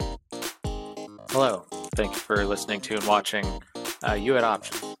Hello, thank you for listening to and watching You Had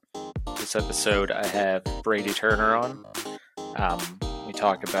Options. This episode I have Brady Turner on. We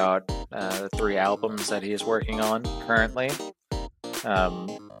talk about the 3 albums that he is working on currently.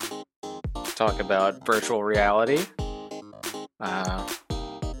 Talk about virtual reality.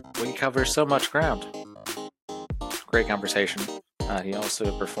 We cover so much ground. Great conversation. He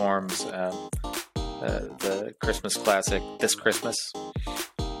also performs the Christmas classic This Christmas.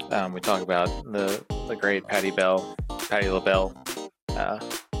 We talk about the great Patti LaBelle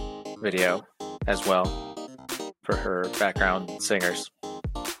video as well for her background singers.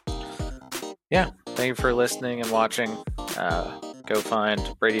 Yeah, thank you for listening and watching. Go find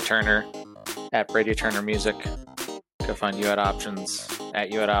Brady Turner at Brady Turner Music. Go find You Had Options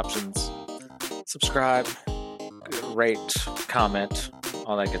at You Had Options. Subscribe, rate, comment,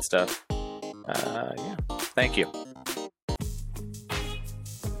 all that good stuff. Yeah, thank you.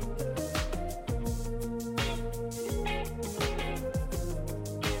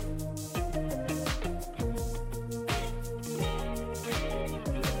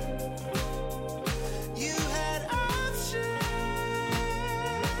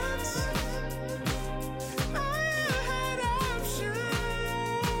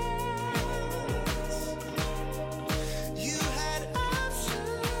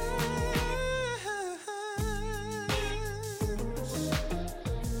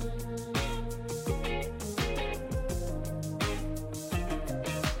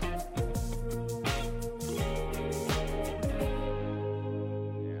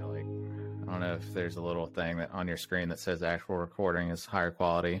 If there's a little thing that on your screen that says actual recording is higher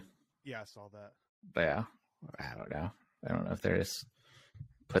quality. Yeah, I saw that. But yeah, I don't know if they just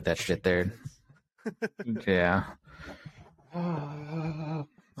put that shit there. Yeah.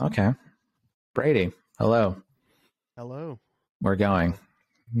 Okay. Brady, hello. Hello. We're going.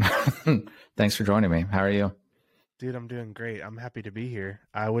 Thanks for joining me. How are you? Dude, I'm doing great. I'm happy to be here.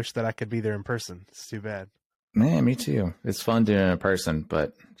 I wish that I could be there in person. It's too bad. Man, me too. It's fun doing it in person,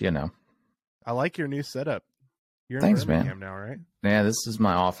 but I like your new setup. You're in Thanks, Birmingham man. now, right? Yeah, this is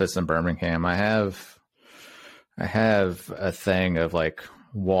my office in Birmingham. I have a thing of like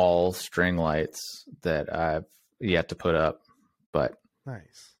wall string lights that I've yet to put up, but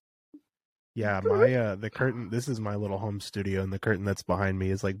nice. Yeah, my the curtain. This is my little home studio, and the curtain that's behind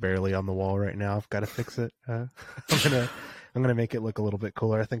me is like barely on the wall right now. I've got to fix it. I'm gonna make it look a little bit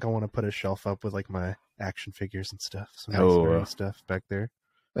cooler. I think I want to put a shelf up with like my action figures and stuff. Some nice nerdy stuff back there.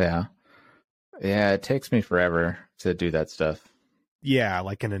 Yeah. Yeah, it takes me forever to do that stuff. Yeah,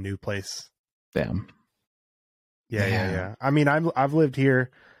 like in a new place. Damn. Yeah. I mean, I've lived here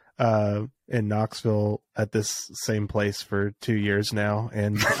in Knoxville at this same place for 2 years now,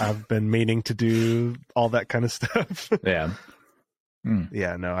 and I've been meaning to do all that kind of stuff. Yeah.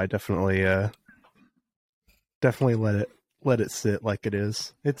 Yeah, no, I definitely let it sit like it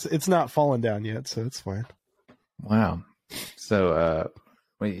is. It's not fallen down yet, so it's fine. Wow. So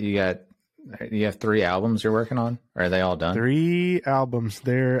you have 3 albums you're working on? Or are they all done? 3 albums.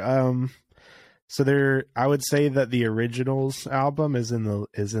 I would say that the Originals album is in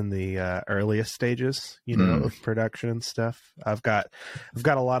the earliest stages, of production and stuff. I've got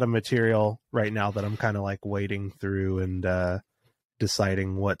a lot of material right now that I'm kind of like wading through and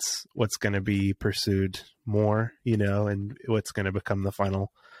deciding what's going to be pursued more, and what's going to become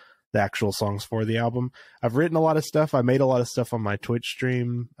the actual songs for the album. I've written a lot of stuff. I made a lot of stuff on my Twitch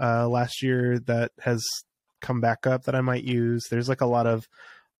stream last year that has come back up that I might use. There's like a lot of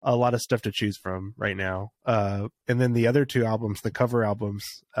stuff to choose from right now. And then the other 2 albums, the cover albums,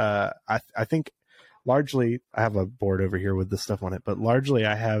 I think largely I have a board over here with the stuff on it, but largely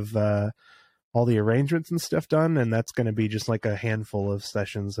I have all the arrangements and stuff done. And that's going to be just like a handful of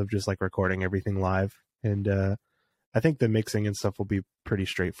sessions of just like recording everything live. And I think the mixing and stuff will be pretty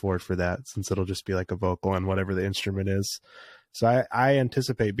straightforward for that, since it'll just be like a vocal and whatever the instrument is. So I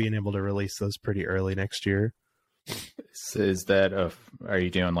anticipate being able to release those pretty early next year. Is that are you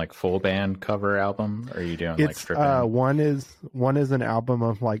doing like full band cover album? Or are you doing like strip band? One is an album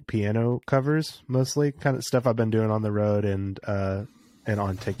of like piano covers, mostly kind of stuff I've been doing on the road and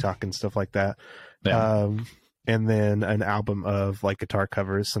on TikTok and stuff like that. Yeah. And then an album of like guitar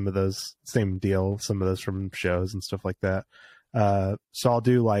covers, some of those same deal, some of those from shows and stuff like that. So I'll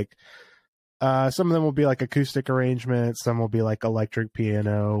do like some of them will be like acoustic arrangements, some will be like electric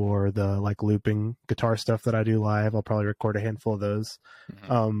piano or the like looping guitar stuff that I do live. I'll probably record a handful of those.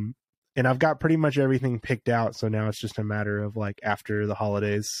 Mm-hmm. And I've got pretty much everything picked out, so now it's just a matter of like after the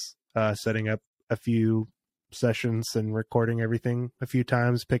holidays, setting up a few sessions and recording everything a few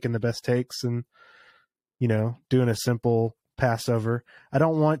times, picking the best takes and, doing a simple Passover. I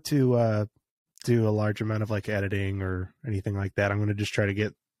don't want to do a large amount of like editing or anything like that. I'm going to just try to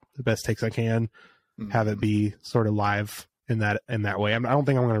get the best takes I can, have it be sort of live in that way. I don't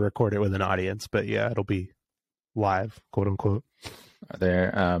think I'm going to record it with an audience, but yeah, it'll be live, quote unquote. Are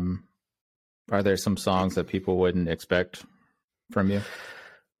there some songs that people wouldn't expect from you?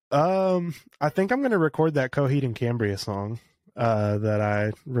 I think I'm going to record that Coheed and Cambria song that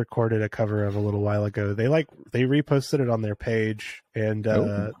I recorded a cover of a little while ago. They reposted it on their page, and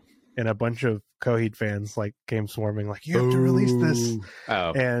a bunch of Coheed fans like came swarming, like, you have to release this.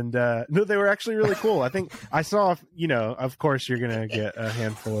 Oh. And no, they were actually really cool. I think I saw, of course you're gonna get a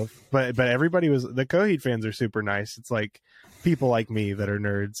handful of, but everybody was, the Coheed fans are super nice. It's like people like me that are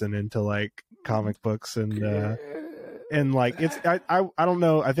nerds and into like comic books and like it's I don't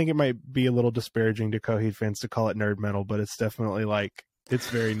know. I think it might be a little disparaging to Coheed fans to call it nerd metal, but it's definitely like,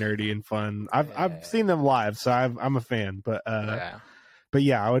 it's very nerdy and fun. I've seen them live, so I'm a fan. But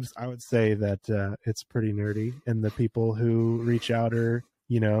yeah, I would say that it's pretty nerdy, and the people who reach out are,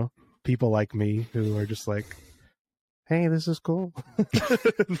 people like me who are just like, hey, this is cool.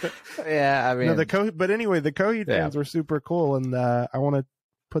 Yeah, I mean, no, but anyway, the Coheed fans were super cool, and I want to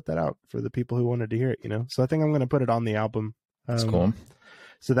put that out for the people who wanted to hear it. So I think I'm going to put it on the album. That's cool.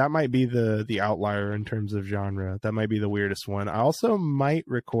 So that might be the outlier in terms of genre. That might be the weirdest one. I also might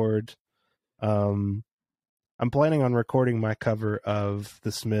record. I'm planning on recording my cover of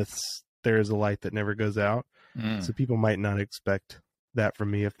the Smiths' "There Is a Light That Never Goes Out." So people might not expect that from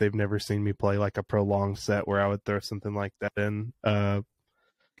me if they've never seen me play like a prolonged set where I would throw something like that in.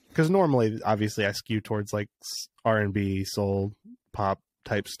 Because normally, obviously, I skew towards like R&B, soul, pop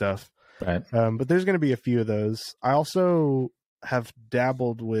type stuff. Right. But there's going to be a few of those. I also have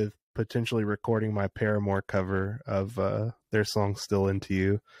dabbled with potentially recording my Paramore cover of their song "Still Into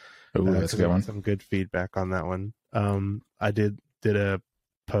You." Ooh, that's a good one. Some good feedback on that one. I did a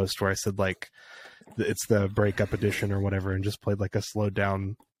post where I said like it's the breakup edition or whatever, and just played like a slowed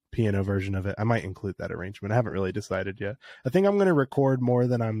down piano version of it. I might include that arrangement. I haven't really decided yet. I think I'm going to record more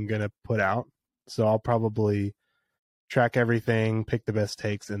than I'm going to put out, so I'll probably track everything, pick the best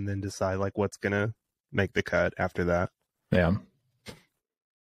takes, and then decide like what's going to make the cut after that. Yeah.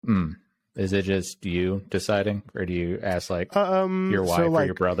 Is it just you deciding, or do you ask like your wife or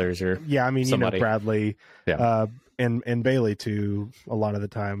your brothers or somebody? Bradley, and Bailey too. A lot of the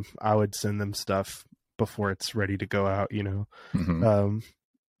time, I would send them stuff before it's ready to go out.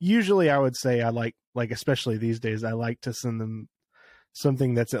 Usually, I would say I like especially these days, I like to send them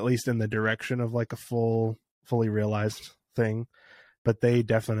something that's at least in the direction of like a fully realized thing. But they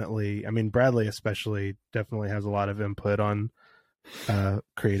definitely, Bradley especially definitely has a lot of input on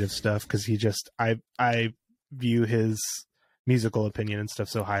creative stuff, because I view his musical opinion and stuff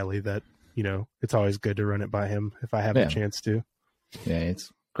so highly that it's always good to run it by him if I have a chance to. Yeah,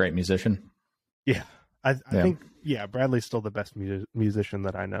 it's a great musician. Yeah, I think Bradley's still the best musician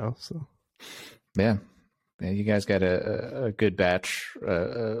that I know. So yeah, you guys got a good batch.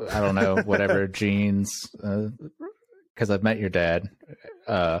 I don't know, whatever genes, because I've met your dad,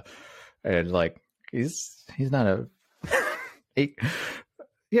 and like he's not a. I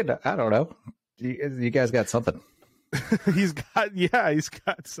don't know. You guys got something. He's got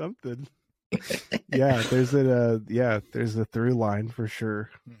something. Yeah, there's a through line for sure.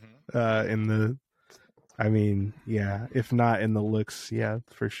 If not in the looks,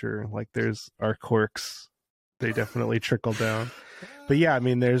 for sure. Like there's our quirks. They definitely trickle down. But yeah,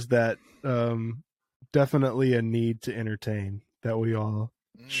 there's that definitely a need to entertain that we all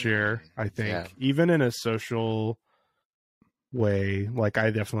share, I think. Even in a social way, like I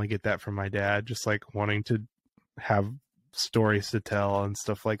definitely get that from my dad, just like wanting to have stories to tell and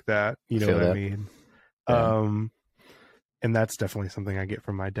stuff like that. You know what I mean? Yeah. And that's definitely something I get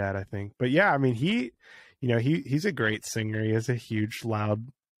from my dad, I think. But yeah, he's a great singer. He has a huge, loud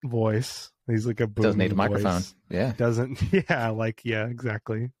voice. He's like a booming doesn't need a voice. microphone. Yeah, doesn't. Yeah,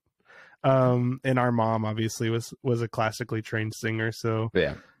 exactly. And our mom obviously was a classically trained singer, so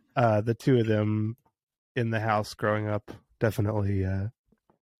yeah. The two of them in the house growing up definitely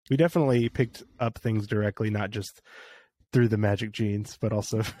we definitely picked up things directly, not just through the Magic Genes, but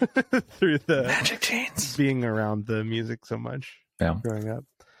also through the Magic Genes, being around the music so much growing up.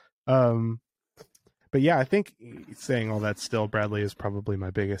 But yeah, I think saying all that, still Bradley is probably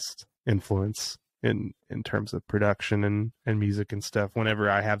my biggest influence in terms of production and music and stuff. Whenever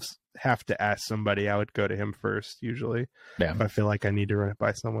I have to ask somebody, I would go to him first usually. If I feel like I need to run it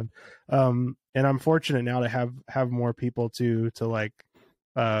by someone. And I'm fortunate now to have more people to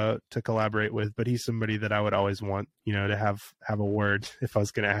collaborate with, but he's somebody that I would always want, to have a word if I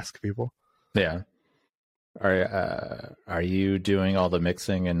was going to ask people. Yeah. Are you doing all the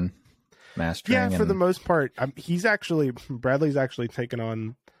mixing and mastering? Yeah, for the most part, Bradley's actually taken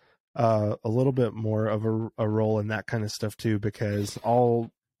on a little bit more of a role in that kind of stuff too, because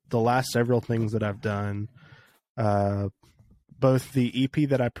all the last several things that I've done, both the EP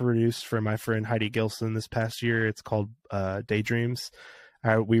that I produced for my friend Heidi Gilson this past year, it's called Daydreams.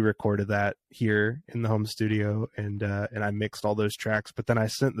 We recorded that here in the home studio, and I mixed all those tracks. But then I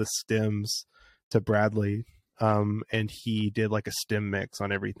sent the stems to Bradley, and he did like a stem mix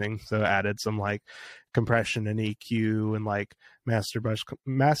on everything. So added some like compression and EQ and like master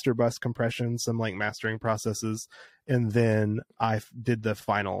bus compression, some like mastering processes, and then I did the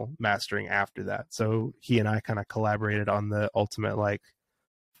final mastering after that. So he and I kind of collaborated on the ultimate like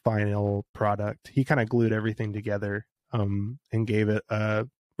final product. He kind of glued everything together, and gave it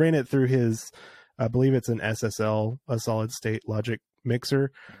ran it through his, I believe it's an SSL, a solid state logic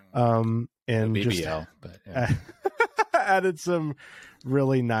mixer, and BBL, just but yeah. added some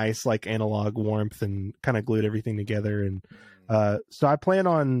really nice like analog warmth and kind of glued everything together. And so I plan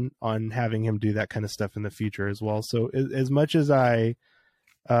on having him do that kind of stuff in the future as well. So as much as I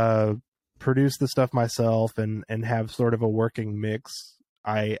produce the stuff myself and have sort of a working mix,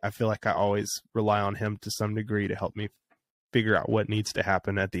 I feel like I always rely on him to some degree to help me figure out what needs to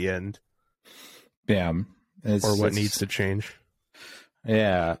happen at the end. Yeah. Or what needs to change.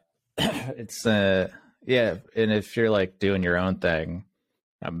 Yeah. It's yeah, and if you're like doing your own thing,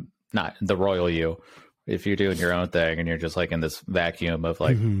 not the royal you, if you're doing your own thing and you're just like in this vacuum of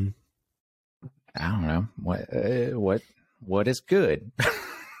like, I don't know what is good,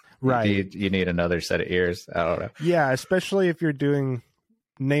 right? You need another set of ears. I don't know. Yeah, especially if you're doing,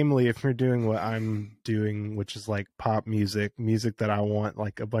 namely if you're doing what I'm doing, which is like pop music that I want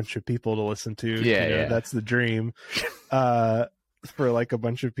like a bunch of people to listen to. Yeah, yeah, that's the dream. For like a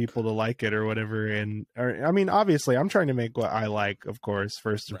bunch of people to like it or whatever. And I mean, obviously I'm trying to make what I like, of course,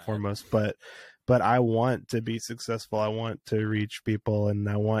 first and foremost, but I want to be successful. I want to reach people, and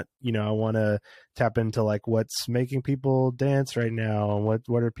I want to tap into like what's making people dance right now, and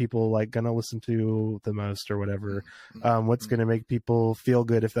what are people like gonna listen to the most or whatever. What's gonna make people feel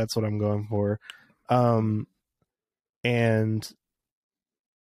good, if that's what I'm going for. And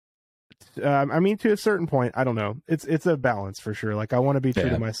I mean, to a certain point, I don't know. It's a balance for sure. Like I want to be true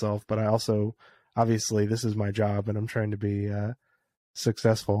to myself, but I also, obviously, this is my job, and I'm trying to be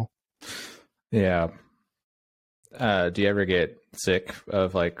successful. Yeah. Do you ever get sick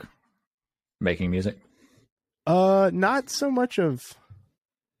of like making music? Not so much of.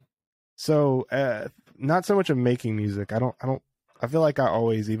 So, not so much of making music. I feel like I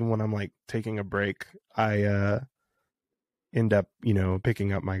always, even when I'm like taking a break, I end up,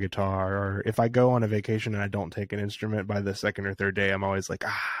 picking up my guitar, or if I go on a vacation and I don't take an instrument, by the second or third day, I'm always like,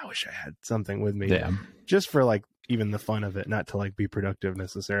 I wish I had something with me, just for like even the fun of it, not to like be productive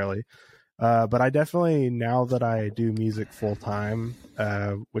necessarily. But I definitely, now that I do music full time,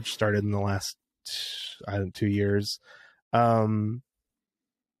 which started in the last 2 years,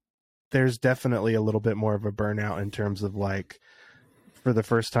 there's definitely a little bit more of a burnout in terms of like, for the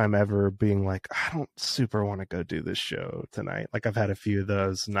first time ever, being like, I don't super want to go do this show tonight. Like I've had a few of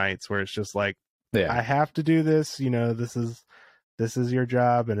those nights where it's just like, I have to do this, this is your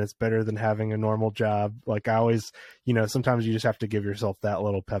job, and it's better than having a normal job. Like I always, sometimes you just have to give yourself that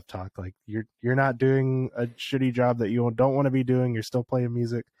little pep talk. Like you're not doing a shitty job that you don't want to be doing. You're still playing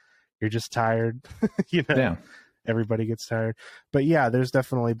music. You're just tired. Everybody gets tired. But yeah, there's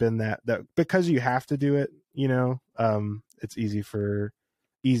definitely been that because you have to do it, it's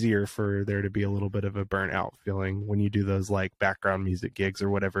easier for there to be a little bit of a burnout feeling when you do those like background music gigs or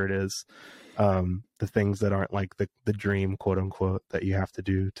whatever it is. The things that aren't like the dream, quote unquote, that you have to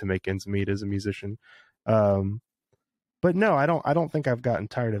do to make ends meet as a musician. But no, I don't think I've gotten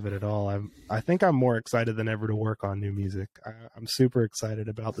tired of it at all. I think I'm more excited than ever to work on new music. I'm super excited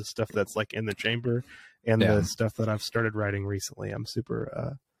about the stuff that's like in the chamber and the stuff that I've started writing recently. I'm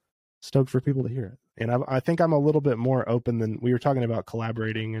super stoked for people to hear it. And I think I'm a little bit more open than we were talking about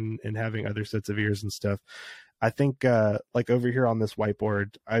collaborating and having other sets of ears and stuff. I think like over here on this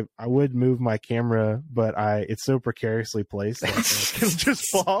whiteboard, I would move my camera, but it's so precariously placed that it'll just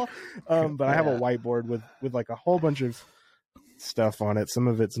fall. But I have a whiteboard with like a whole bunch of stuff on it. Some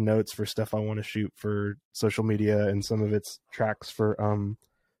of it's notes for stuff I want to shoot for social media, and some of it's tracks for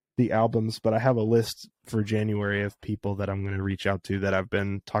the albums. But I have a list for January of people that I'm going to reach out to that I've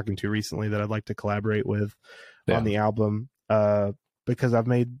been talking to recently that I'd like to collaborate with on the album, because I've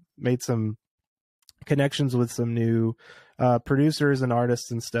made some connections with some new producers and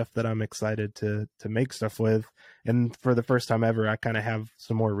artists and stuff that I'm excited to make stuff with. And for the first time ever, I kind of have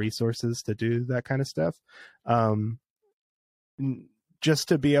some more resources to do that kind of stuff. just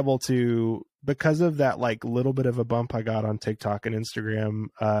to be able to, because of that like little bit of a bump I got on TikTok and Instagram,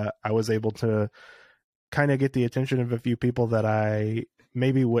 I was able to kind of get the attention of a few people that I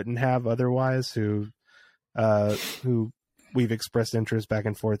maybe wouldn't have otherwise, who we've expressed interest back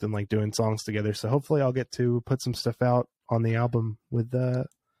and forth in like doing songs together. So hopefully I'll get to put some stuff out on the album with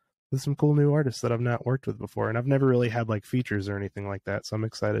some cool new artists that I've not worked with before, and I've never really had like features or anything like that. So I'm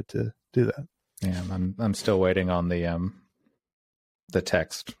excited to do that. Yeah, I'm still waiting on the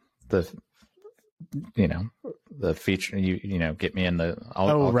text, the feature. You know, get me in the.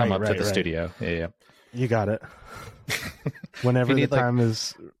 I'll come up to the studio. Yeah. You got it. Whenever the time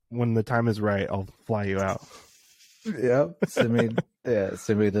is right, I'll fly you out. Yeah, send me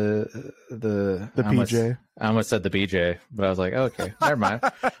the PJ. I almost said the BJ, but I was like, okay, never mind.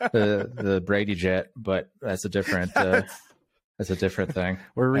 The Brady Jet, but that's a different thing.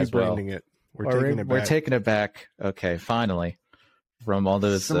 We're rebranding it. We're taking it back. Okay, finally, from all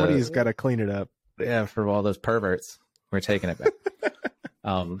those somebody's got to clean it up. Yeah, from all those perverts, we're taking it back.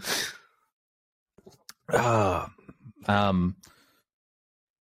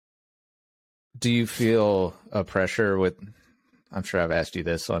 Do you feel a pressure with? I'm sure I've asked you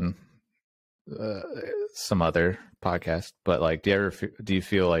this on some other podcast, but like, do you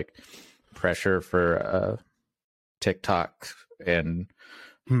feel like pressure for TikTok and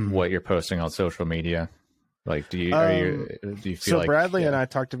what you're posting on social media? Like, do you feel so like Bradley and I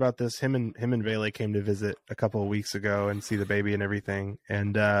talked about this? Him and Vele came to visit a couple of weeks ago and see the baby and everything,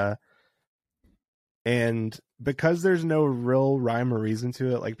 and because there's no real rhyme or reason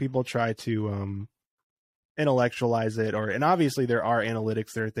to it, like people try to intellectualize it, and obviously there are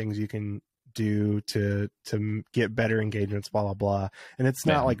analytics, there are things you can do to get better engagements, blah blah blah, and it's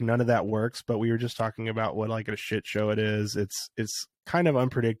not like none of that works, but we were just talking about what like a shit show it is. It's kind of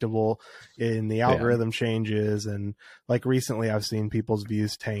unpredictable, and the algorithm changes, and like recently I've seen people's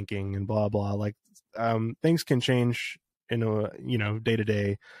views tanking and blah blah, like things can change in a day to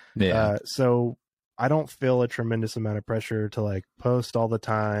day. So I don't feel a tremendous amount of pressure to like post all the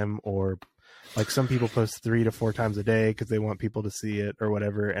time, or like some people post 3 to 4 times a day because they want people to see it or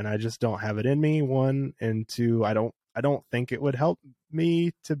whatever. And I just don't have it in me, 1, and 2, I don't think it would help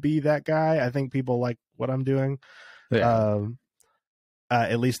me to be that guy. I think people like what I'm doing. At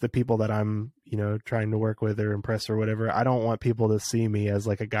least the people that I'm, trying to work with or impress or whatever. I don't want people to see me as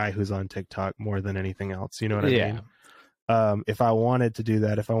like a guy who's on TikTok more than anything else. You know what I mean? If I wanted to do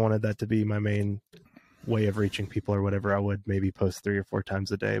that, if I wanted that to be my main way of reaching people or whatever, I would maybe post 3 or 4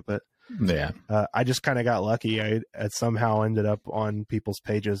 times a day. But I just kind of got lucky. I somehow ended up on people's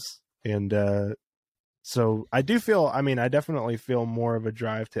pages, and so I definitely feel more of a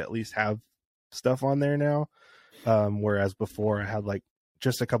drive to at least have stuff on there now, whereas before I had like,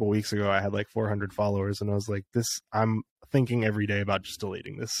 just a couple weeks ago I had like 400 followers, and I was like, I'm thinking every day about just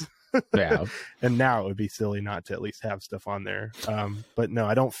deleting this. And now it would be silly not to at least have stuff on there. But no,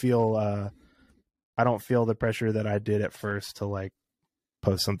 I don't feel the pressure that I did at first to like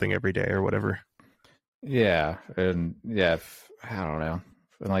post something every day or whatever. Yeah. And I don't know.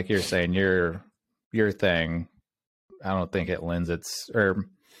 And like you're saying, your thing, I don't think it lends I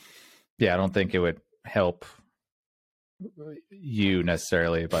don't think it would help you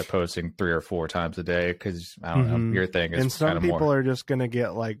necessarily by posting 3 or 4 times a day, because I don't know, your thing is, and some people are just gonna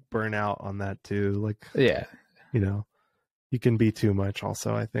get like burnout on that too. Like, you can be too much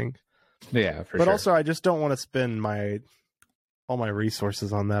also, I think. But sure. Also, I just don't want to spend all my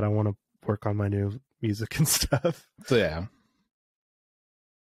resources on that. I want to work on my new music and stuff. So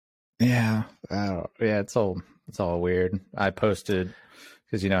it's all weird. I posted,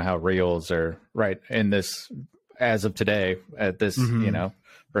 because you know how reels are right in this, as of today at this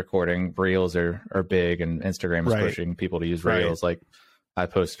recording, reels are big, and Instagram is pushing people to use reels. Like, I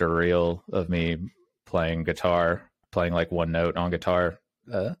posted a reel of me playing like one note on guitar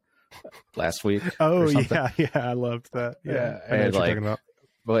last week. Oh yeah, I loved that. I know what you're talking about.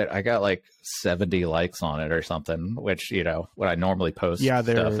 But I got like 70 likes on it or something, which, when I normally post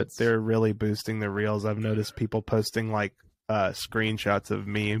they're really boosting the reels. I've noticed people posting like screenshots of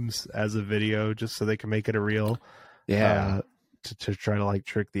memes as a video just so they can make it a reel. To try to like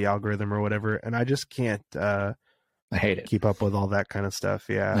trick the algorithm or whatever, and I just can't I hate it, keep up with all that kind of stuff.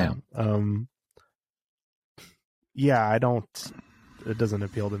 I don't, it doesn't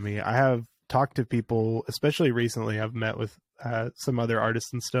appeal to me. I have talked to people, especially recently, I've met with some other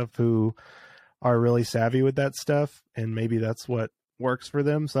artists and stuff who are really savvy with that stuff, and maybe that's what works for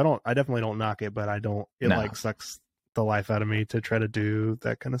them. So I definitely don't knock it, but like sucks the life out of me to try to do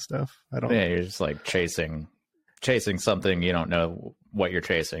that kind of stuff. You're just like chasing something you don't know what you're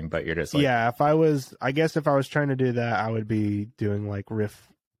chasing, but you're just like, yeah, I guess if I was trying to do that, I would be doing like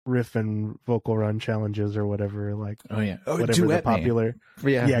riff and vocal run challenges or whatever, like whatever the popular.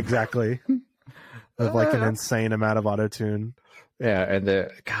 Yeah, exactly. With like an insane amount of auto-tune. Yeah, and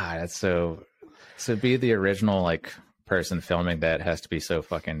that's so be the original like person filming that has to be so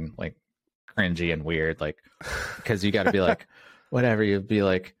fucking like cringy and weird, like, because you got to be like whatever, you'd be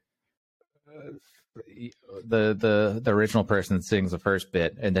like the original person sings the first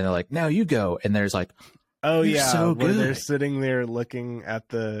bit and then they're like, now you go, and there's like, oh you're yeah, so where good. they're sitting there looking at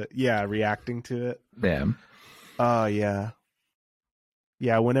reacting to it. Yeah.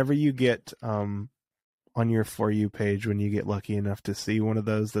 Yeah, whenever you get on your For You page, when you get lucky enough to see one of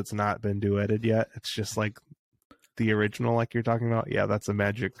those that's not been duetted yet, it's just like the original, like you're talking about. Yeah, that's a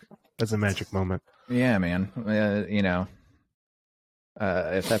magic moment. Yeah, man.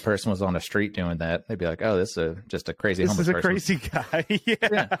 If that person was on the street doing that, they'd be like, oh, this is just a crazy This homeless is a person. crazy guy.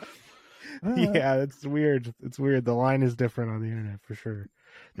 Yeah. Yeah, it's weird. It's weird. The line is different on the internet for sure.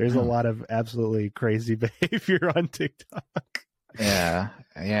 There's a lot of absolutely crazy behavior on TikTok. Yeah,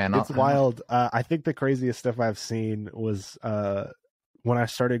 and it's wild. I think the craziest stuff I've seen was when I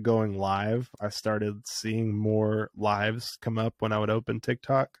started going live. I started seeing more lives come up when I would open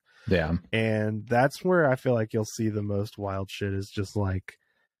TikTok. Yeah, and that's where I feel like you'll see the most wild shit, is just like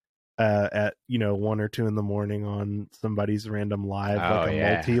at 1 or 2 in the morning on somebody's random live, like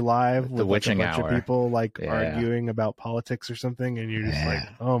a multi-live with witching like a bunch hour. of people like arguing about politics or something, and you're just like,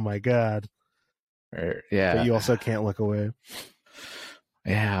 oh my god. Yeah, but you also can't look away.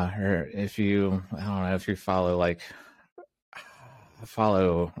 Yeah, or if you, I don't know, if you follow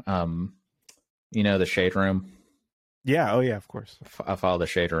the Shade Room. Yeah, oh yeah, of course. I follow the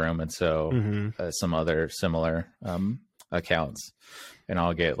Shade Room, and so some other similar accounts, and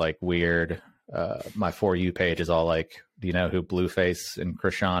I'll get like weird. My For You page is all like, do you know who Blueface and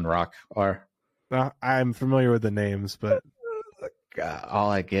Krishan Rock are? I'm familiar with the names, but all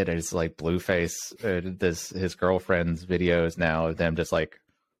I get is like Blueface, his girlfriend's videos now of them just like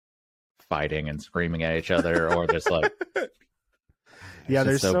fighting and screaming at each other, or just like, yeah,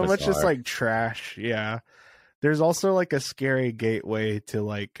 there's so much bizarre. just like trash. Yeah, there's also like a scary gateway to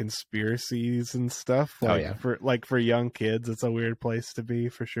like conspiracies and stuff. Like, for young kids, it's a weird place to be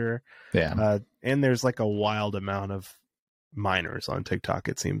for sure. Yeah, and there's like a wild amount of minors on TikTok,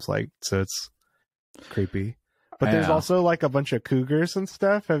 it seems like, so it's creepy. But there's also like a bunch of cougars and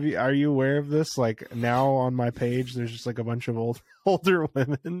stuff. Are you aware of this? Like now on my page, there's just like a bunch of older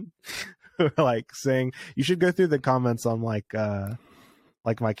women who are like saying, you should go through the comments on like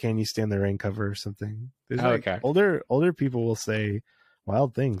my Can You Stand the Rain cover or something. There's older people will say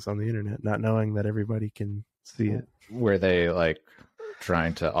wild things on the internet, not knowing that everybody can see it. Were they like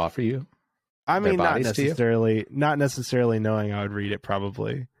trying to offer you? I mean, not necessarily knowing I would read it,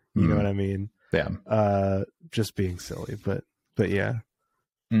 probably. You know what I mean? Yeah. Just being silly, but yeah.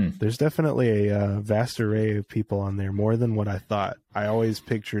 There's definitely a vast array of people on there, more than what I thought. I always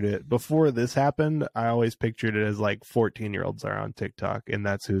pictured it before this happened. I always pictured it as like 14-year-olds are on TikTok, and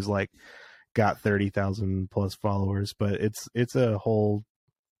that's who's like got 30,000 plus followers. But it's a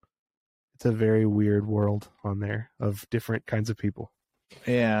very weird world on there of different kinds of people.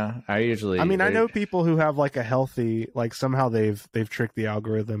 Yeah, I know people who have like a healthy, like somehow they've tricked the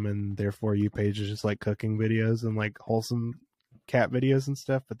algorithm, and their For You page is just like cooking videos and like wholesome cat videos and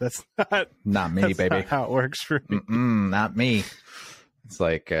stuff. But that's not me, baby. Not how it works for me. Not me. It's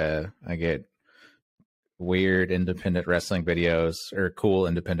like I get weird independent wrestling videos or cool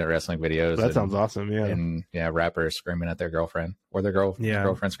independent wrestling videos. That sounds awesome. Yeah, and rappers screaming at their girlfriend or their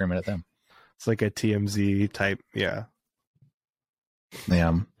girlfriend screaming at them. It's like a TMZ type. Yeah.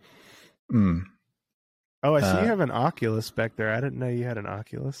 Yeah. Oh, I see you have an Oculus back there. I didn't know you had an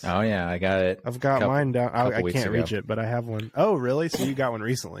Oculus. Oh yeah, I got it. I've got mine down. I can't reach it, but I have one. Oh, really? So you got one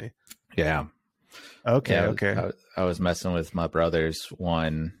recently? Yeah. Okay. Yeah, okay. I was messing with my brother's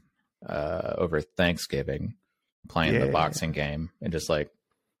one over Thanksgiving, playing the boxing game, and just like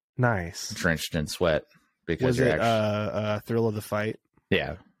nice, drenched in sweat because was it Thrill of the Fight?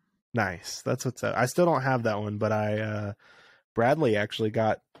 Yeah. Nice. That's what's up. I still don't have that one, but Bradley actually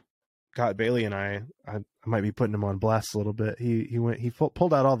got Bailey and I might be putting him on blast a little bit. He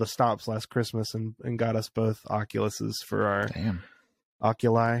pulled out all the stops last Christmas and got us both Oculuses for our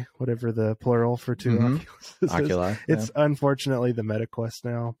Oculi, whatever the plural for two Oculuses Oculi. It's unfortunately the MetaQuest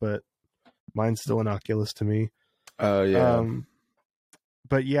now, but mine's still an Oculus to me. Oh yeah.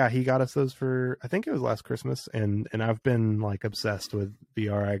 But yeah, he got us those for, I think it was last Christmas, and I've been like obsessed with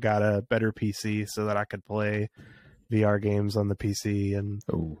VR. I got a better PC so that I could play VR games on the PC, and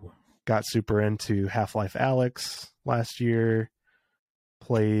got super into Half-Life Alyx last year.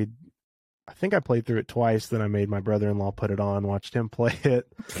 played. I think I played through it twice. Then I made my brother-in-law put it on, watched him play it.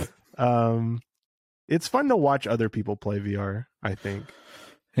 It's fun to watch other people play VR, I think.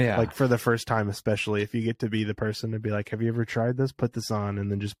 Yeah. Like for the first time, especially if you get to be the person to be like, have you ever tried this? Put this on,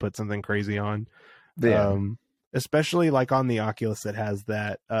 and then just put something crazy on. Yeah. Especially like on the Oculus that has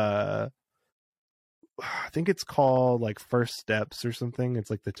that, I think it's called like First Steps or something. It's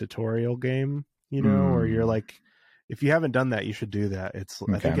like the tutorial game, you know, where you're like, if you haven't done that, you should do that. It's,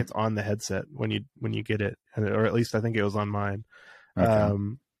 I think it's on the headset when you get it, or at least I think it was on mine. Okay.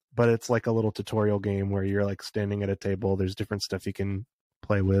 But it's like a little tutorial game where you're like standing at a table. There's different stuff you can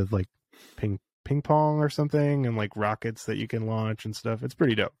play with, like ping pong or something, and like rockets that you can launch and stuff. It's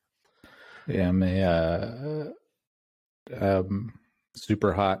pretty dope. Yeah, I'm a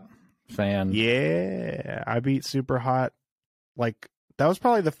Super Hot fan. Yeah, I beat Super Hot. Like that was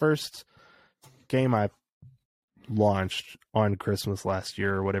probably the first game I launched on Christmas last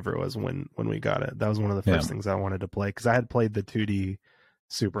year or whatever it was when we got it. That was one of the first things I wanted to play because I had played the 2D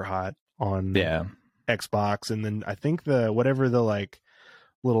Super Hot on Xbox, and then I think the like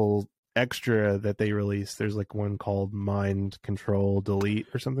little extra that they released, there's like one called Mind Control Delete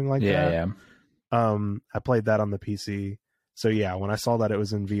or something like that. I played that on the PC. So yeah, when I saw that it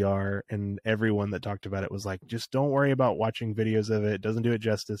was in VR, and everyone that talked about it was like, just don't worry about watching videos of it. It doesn't do it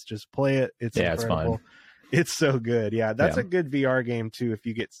justice. Just play it. It's incredible. It's fun. It's so good. Yeah, that's a good VR game too if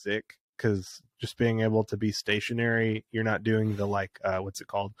you get sick, because just being able to be stationary, you're not doing the like what's it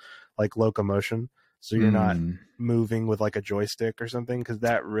called? Like locomotion. So you're not moving with like a joystick or something, because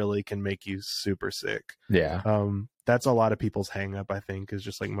that really can make you super sick. Yeah. That's a lot of people's hang up, I think, is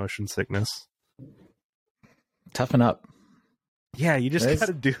just like motion sickness. Toughen up. Yeah, you just got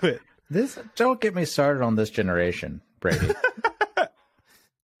to do it. Don't get me started on this generation, Brady.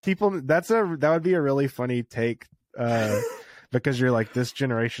 People, that would be a really funny take, because you're like, this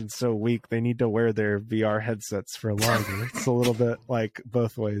generation's so weak, they need to wear their VR headsets for longer. It's a little bit like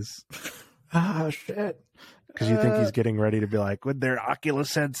both ways. Oh shit! Because you think he's getting ready to be like, with their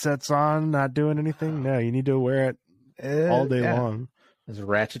Oculus headsets on, not doing anything. No, you need to wear it all day long. Just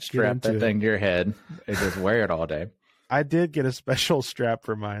ratchet strap that thing to your head and just wear it all day. I did get a special strap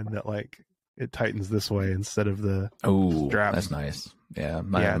for mine that like it tightens this way instead of the strap. That's nice. Yeah,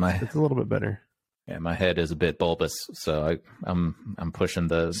 it's a little bit better. Yeah, my head is a bit bulbous, so I'm pushing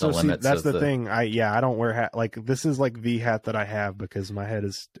the limits. That's the thing. I don't wear hat. Like this is like the hat that I have because my head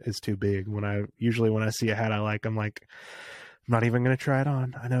is too big. When I see a hat I like, I'm like, I'm not even going to try it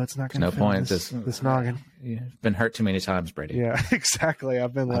on. I know it's not going to. No point. This noggin. You've been hurt too many times, Brady. Yeah, exactly.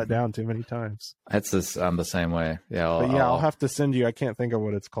 I've been let down too many times. I'm the same way. Yeah, I'll have to send you. I can't think of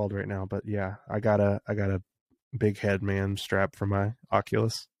what it's called right now, but yeah, I got a big head man strap for my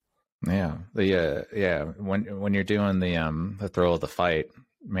Oculus. Yeah, when you're doing the throw of the fight,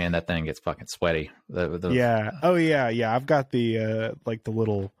 man, that thing gets fucking sweaty. I've got the like the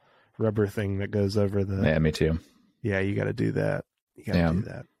little rubber thing that goes over the. Yeah, me too. Yeah, you got to do that. Do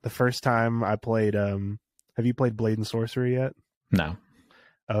that. The first time I played, have you played Blade and Sorcery yet? No.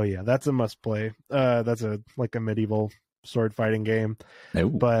 Oh yeah, that's a must play. That's a medieval sword fighting game. No.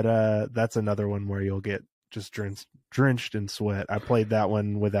 But that's another one where you'll get just drenched in sweat. I played that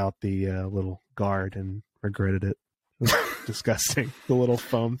one without the little guard and regretted it. It was disgusting. The little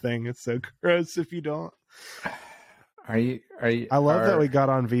foam thing. It's so gross if you don't. Are you? I love that we got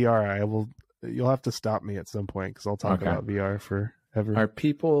on VR. You'll have to stop me at some point because I'll talk about VR forever. Are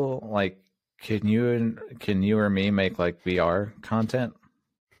people like, can you or me make like VR content?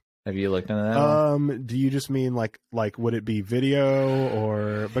 Have you looked into that? Do you just mean like would it be video,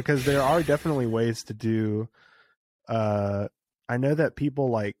 or because there are definitely ways to do I know that people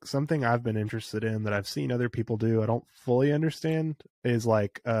like something I've been interested in that I've seen other people do, I don't fully understand, is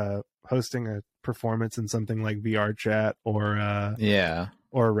like hosting a performance in something like VR chat or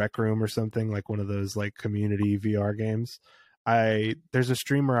or Rec Room or something, like one of those like community VR games. There's a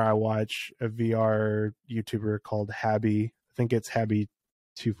streamer I watch, a VR YouTuber called Habby. I think it's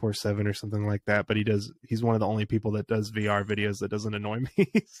Habby247 or something like that, but he's one of the only people that does VR videos that doesn't annoy me.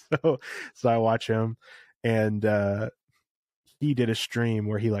 so I watch him, and he did a stream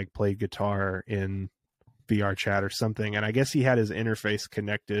where he like played guitar in VR chat or something, and I guess he had his interface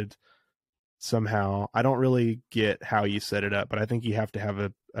connected somehow. I don't really get how you set it up, but I think you have to have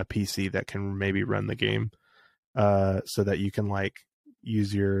a PC that can maybe run the game, so that you can like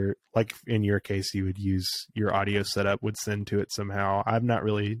use your, like in your case, you would use your audio setup would send to it somehow. I've not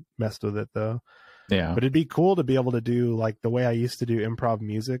really messed with it though. Yeah. But it'd be cool to be able to do like the way I used to do improv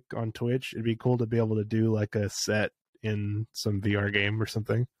music on Twitch. It'd be cool to be able to do like a set in some VR game or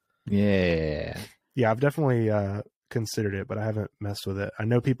something. Yeah. Yeah, I've definitely considered it, but I haven't messed with it. I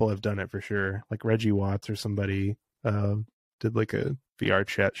know people have done it for sure. Like Reggie Watts or somebody did like a VR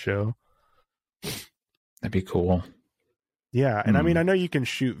chat show. That'd be cool. Yeah, and I mean, I know you can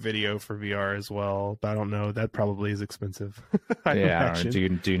shoot video for VR as well, but I don't know. That probably is expensive. Yeah, do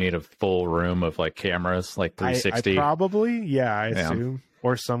you need a full room of like cameras, like 360? I probably, yeah, I assume,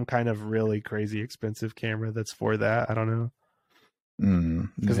 or some kind of really crazy expensive camera that's for that. I don't know,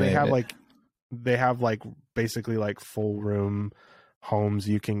 because they have like basically like full room homes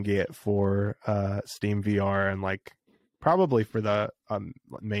you can get for Steam VR, and like probably for the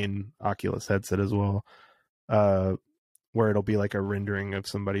main Oculus headset as well. Where it'll be like a rendering of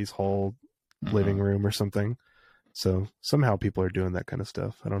somebody's whole living room or something. So somehow people are doing that kind of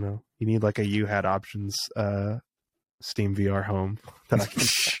stuff. I don't know. You need like a You Had Options Steam VR home that I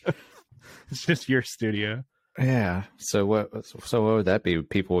can. It's just your studio. Yeah. So what would that be?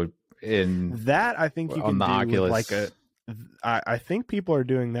 People would that I think you can the do Oculus. with like I think people are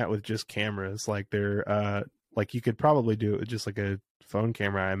doing that with just cameras. Like they're like you could probably do it with just like a phone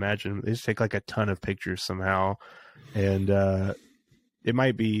camera. I imagine they just take like a ton of pictures somehow. And it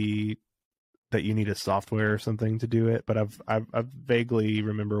might be that you need a software or something to do it, but I vaguely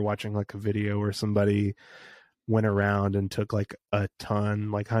remember watching like a video where somebody went around and took like a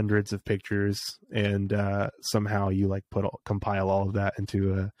ton, like hundreds of pictures, and somehow you like compile all of that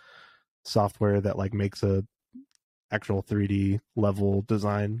into a software that like makes a actual 3D level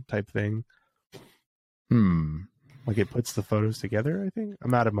design type thing. Like it puts the photos together, I think.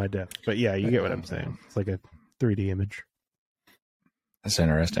 I'm out of my depth, but yeah, you get what I'm saying. It's like a 3D image. That's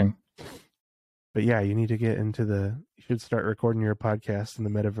interesting. But yeah, you need to get into you should start recording your podcast in the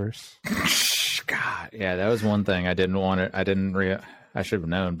metaverse. God, yeah, that was one thing I didn't want it. I should have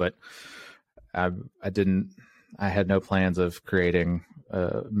known, but I didn't. I had no plans of creating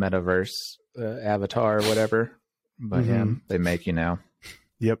a metaverse avatar or whatever. But yeah, they make you now.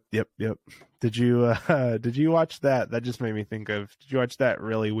 Yep. Did you watch that? That just made me think of. Did you watch that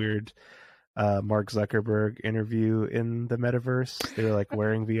really weird Mark Zuckerberg interview in the metaverse? They were like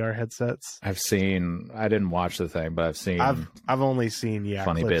wearing VR headsets. I didn't watch the thing, but I've seen. I've only seen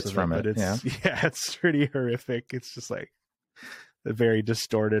funny bits from it. It's pretty horrific. It's just like a very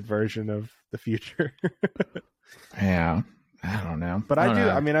distorted version of the future. Yeah, I don't know, but I do.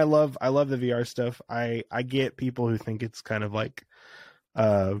 I mean, I love the VR stuff. I get people who think it's kind of like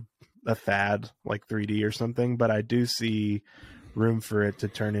a fad, like 3D or something, but I do see room for it to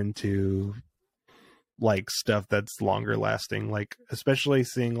turn into like stuff that's longer lasting, like especially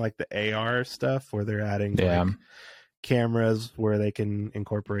seeing like the AR stuff where they're adding like cameras where they can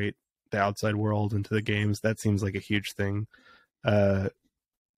incorporate the outside world into the games. That seems like a huge thing,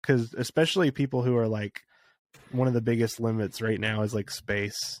 because especially people who are like, one of the biggest limits right now is like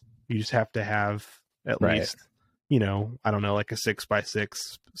space. You just have to have at least, I don't know, like a 6x6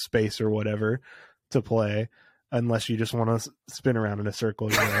 space or whatever to play, unless you just want to spin around in a circle,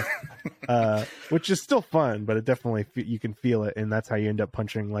 which is still fun, but it definitely, you can feel it. And that's how you end up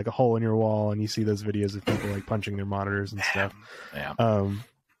punching like a hole in your wall. And you see those videos of people like punching their monitors and stuff. Yeah.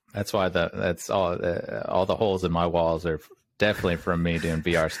 That's why that's all the holes in my walls are definitely from me doing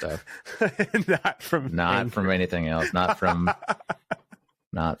VR stuff. Not from anything else. Not from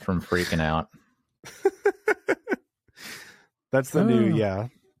freaking out. That's the new,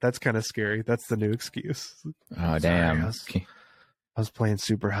 that's kind of scary. That's the new excuse. Oh, damn. I was playing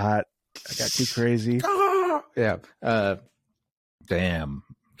super hot. I got too crazy. Yeah. Damn.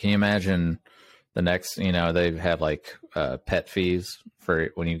 Can you imagine the next, they have like pet fees for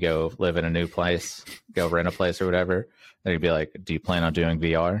when you go live in a new place, go rent a place or whatever. They'd be like, do you plan on doing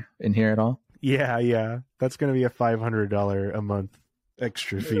VR in here at all? Yeah. That's going to be a $500 a month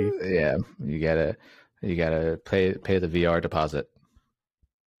extra fee. Yeah. You gotta pay the VR deposit.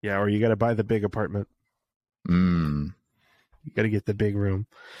 Yeah, or you got to buy the big apartment. You got to get the big room.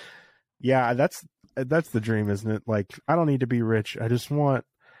 Yeah, that's the dream, isn't it? Like, I don't need to be rich. I just want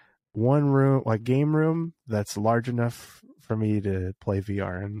one room, like game room, that's large enough for me to play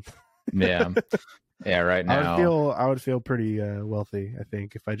VR. And yeah, right now I would feel pretty wealthy. I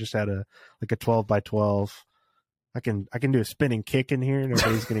think if I just had a 12x12, I can do a spinning kick in here.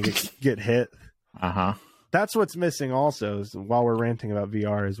 Nobody's gonna get hit. That's what's missing also, is while we're ranting about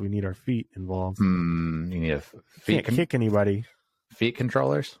VR, is we need our feet involved. You need a feet. Can't kick anybody. Feet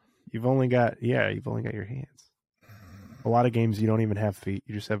controllers? You've only got your hands. A lot of games you don't even have feet.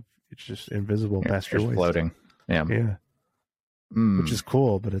 You just have, it's just invisible past your waist. Floating. Yeah. Which is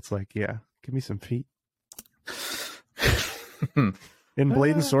cool, but it's like, give me some feet. In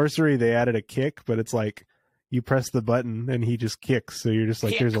Blade and Sorcery, they added a kick, but it's like, you press the button and he just kicks. So you're just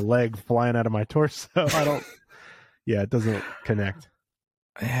like, there's a leg flying out of my torso. Yeah, it doesn't connect.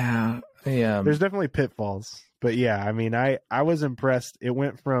 Yeah. There's definitely pitfalls, but yeah, I mean, I was impressed. It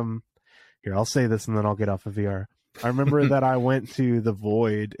went from here. I'll say this and then I'll get off of VR. I remember that I went to the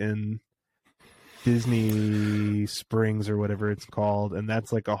Void in Disney Springs or whatever it's called, and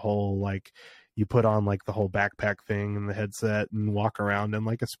that's like a whole like you put on like the whole backpack thing and the headset and walk around in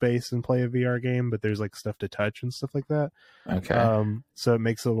like a space and play a VR game, but there's like stuff to touch and stuff like that. Okay. So it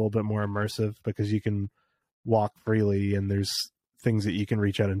makes it a little bit more immersive because you can walk freely and there's things that you can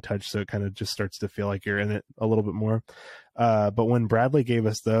reach out and touch, so it kind of just starts to feel like you're in it a little bit more. But when Bradley gave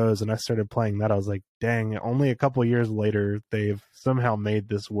us those and I started playing that, I was like, dang, only a couple years later they've somehow made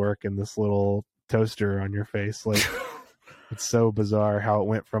this work in this little toaster on your face. Like it's so bizarre how it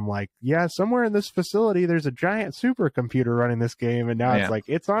went from like, yeah, somewhere in this facility there's a giant supercomputer running this game, and now it's like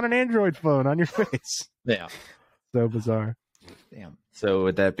it's on an Android phone on your face. Yeah. So bizarre. Damn. So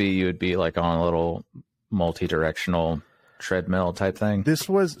would that be you would be like on a little multi-directional treadmill type thing? This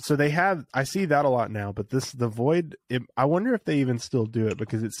was so they have, I see that a lot now, but the Void, I wonder if they even still do it,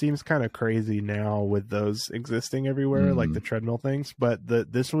 because it seems kind of crazy now with those existing everywhere, like the treadmill things. But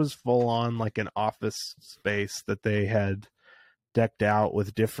this was full on like an office space that they had decked out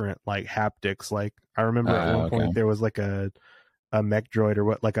with different like haptics. Like I remember at one point there was like a mech droid or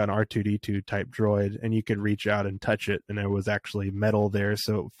what, like an R2D2 type droid, and you could reach out and touch it, and there was actually metal there,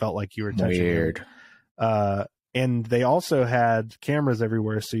 so it felt like you were touching it. And they also had cameras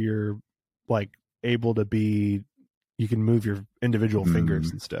everywhere, so you're like able to you can move your individual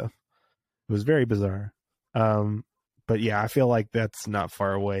fingers and stuff. It was very bizarre. But yeah, I feel like that's not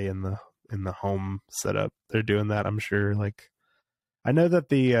far away in the home setup. They're doing that, I'm sure. Like I know that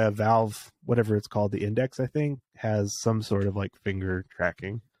the Valve, whatever it's called, the Index, I think, has some sort of like finger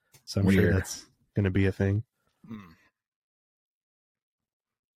tracking. So I'm sure that's going to be a thing.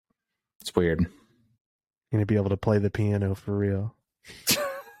 It's weird. Going to be able to play the piano for real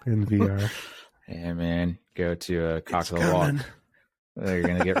in VR. Yeah, man. Go to Cock of the Walk. They're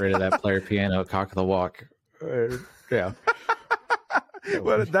going to get rid of that player piano at Cock of the Walk. Yeah.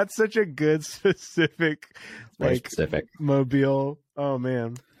 Well, that's such a good specific, like specific mobile. Oh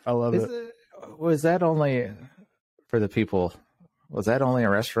man, I love it. Was that only for the people? Was that only a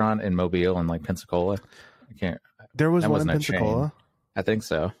restaurant in Mobile and like Pensacola? I can't. There was one in Pensacola. I think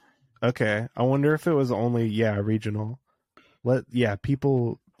so. Okay, I wonder if it was only regional.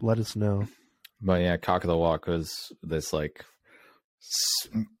 People let us know. But yeah, Cock of the Walk was this like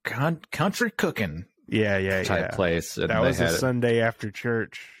country cooking type place. And that was a Sunday after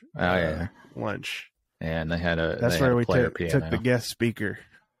church. Lunch. And they had that's where we took the guest speaker.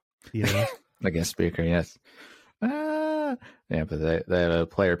 Yeah, the guest speaker. Yes. Yeah, but they had a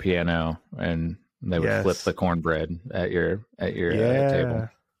player piano, and they would flip the cornbread at your table.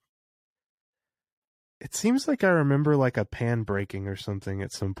 It seems like I remember like a pan breaking or something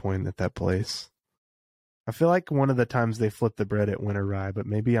at some point at that place. I feel like one of the times they flipped the bread it went awry, but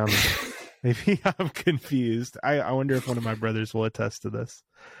maybe I'm confused. I wonder if one of my brothers will attest to this.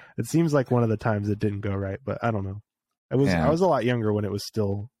 It seems like one of the times it didn't go right, but I don't know. I was a lot younger when it was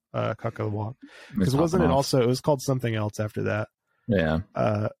still Cock of the Walk. Because wasn't it also, it was called something else after that. Yeah.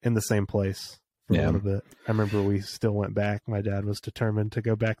 In the same place. For a little bit. I remember we still went back. My dad was determined to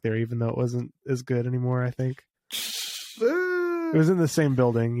go back there, even though it wasn't as good anymore, I think. It was in the same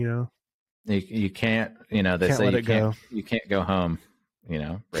building, you know. You can't, they say you can't go home,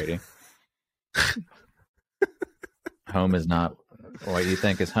 Brady. Home is not what you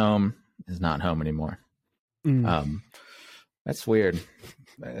think is home is not home anymore. That's weird.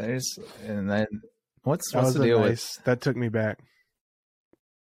 What's the deal with that took me back.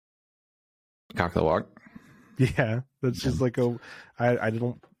 Cock of the Walk? Yeah, that's just like I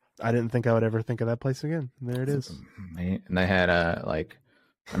didn't think I would ever think of that place again. And there it is. And they had I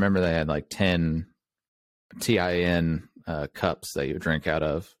remember they had like 10 TIN cups that you drink out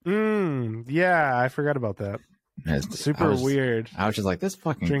of. Yeah, I forgot about that. It's super weird. I was just like, this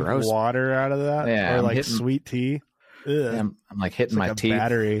fucking drink gross. Water out of that, yeah, or like sweet tea. I'm like hitting my teeth.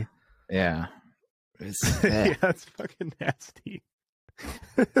 Battery. Yeah, yeah, it's fucking nasty.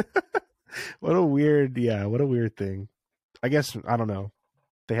 What a weird thing. I guess, I don't know.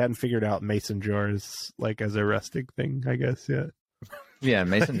 They hadn't figured out mason jars like as a rustic thing, I guess, yet. Yeah,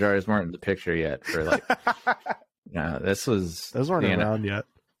 mason jars weren't in the picture yet for like those weren't around yet.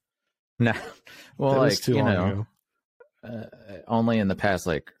 No. Well, that like, was too long ago. Only in the past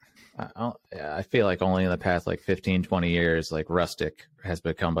I feel like only in the past like 15, 20 years, like rustic has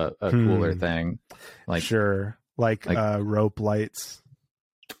become a cooler thing. Like sure. Like rope lights.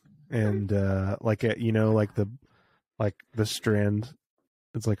 And like the strand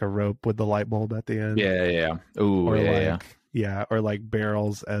It's like a rope with the light bulb at the end. Yeah. Ooh, Or yeah. or like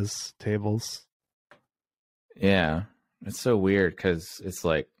barrels as tables. Yeah. It's so weird because it's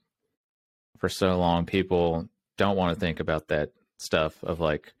like for so long people don't want to think about that stuff of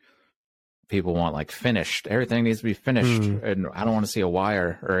like people want like finished. Everything needs to be finished, and I don't want to see a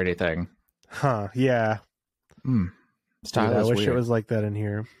wire or anything. Huh? Yeah. Style Dude, I is wish weird. it was like that in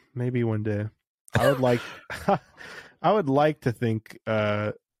here. Maybe one day. I would like. I would like to think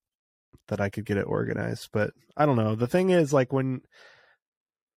that I could get it organized, but I don't know. The thing is, like when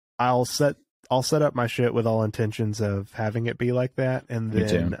I'll set up my shit with all intentions of having it be like that, and Me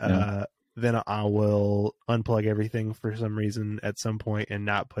too, then yeah. then I will unplug everything for some reason at some point and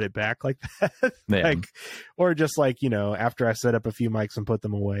not put it back like that. Yeah. Like, or just like, you know, after I set up a few mics and put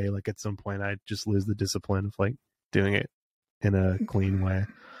them away, like at some point I just lose the discipline of like doing it in a clean way.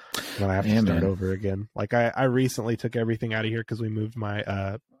 And I have to start over again. Like I recently took everything out of here because we moved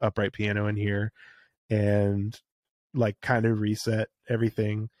my upright piano in here and like kind of reset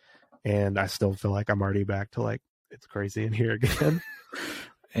everything. And I still feel like I'm already back to like, it's crazy in here again.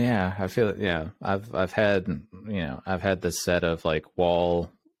 Yeah, I feel it. Yeah, I've had, you know, I've had this set of like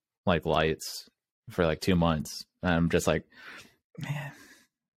wall like lights for like 2 months. And I'm just like, man,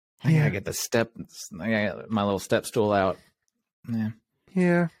 I gotta get I gotta get my little step stool out.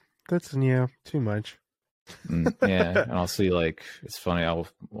 Yeah, that's too much. Yeah, and I'll see like, it's funny, I'll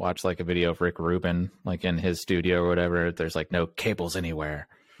watch like a video of Rick Rubin like in his studio or whatever. There's like no cables anywhere.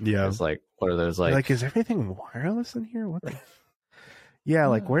 Yeah, it's like, what are those like? Like, is everything wireless in here? What the? Yeah,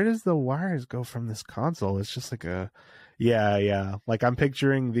 like where does the wires go from this console? It's just like a, yeah. Like I'm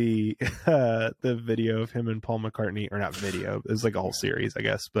picturing the the video of him and Paul McCartney, or not video. It's like a whole series, I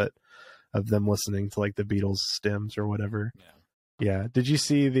guess, but of them listening to like the Beatles stems or whatever. Yeah. Did you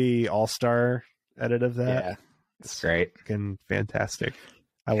see the All-Star edit of that? Yeah, it's great. Fucking fantastic.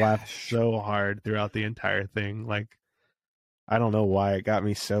 I laughed so hard throughout the entire thing. Like, I don't know why it got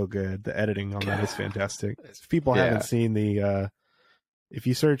me so good. The editing on that is fantastic. If people haven't seen the if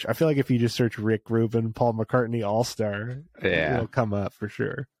you search, I feel like if you just search Rick Rubin, Paul McCartney All-Star, it'll come up for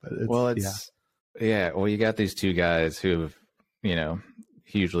sure. But well, you got these two guys who've, you know,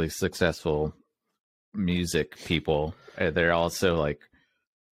 hugely successful music people. They're also like,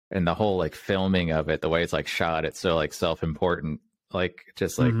 and the whole like filming of it, the way it's like shot, it's so like self-important, like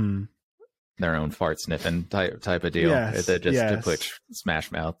just like their own fart sniffing type of deal. To put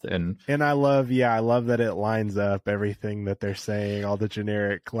Smash Mouth and I love that it lines up everything that they're saying, all the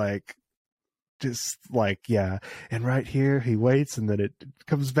generic like, just like, and right here he waits and then it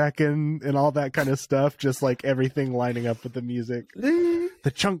comes back in and all that kind of stuff, just like everything lining up with the music.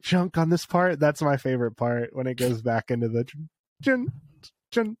 The chunk on this part, that's my favorite part, when it goes back into the chun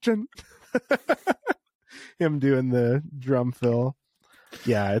him doing the drum fill.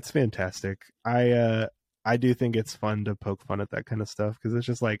 Yeah, it's fantastic. I do think it's fun to poke fun at that kind of stuff, because it's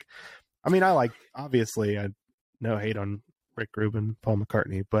just like, I mean, obviously I no hate on Rick Rubin, Paul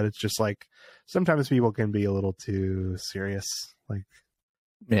McCartney, but it's just like sometimes people can be a little too serious. Like,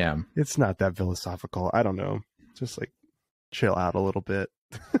 yeah, it's not that philosophical. I don't know. Just like chill out a little bit.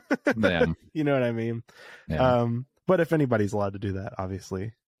 Yeah. You know what I mean? Yeah. But if anybody's allowed to do that,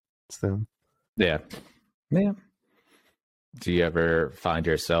 obviously it's them. Yeah. Yeah. Do you ever find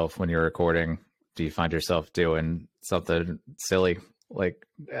yourself when you're recording, do you find yourself doing something silly? Like,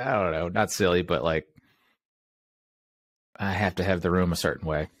 I don't know, not silly, but like, I have to have the room a certain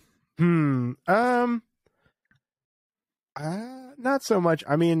way. Not so much.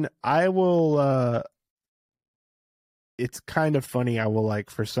 I mean, I will, it's kind of funny. I will, like,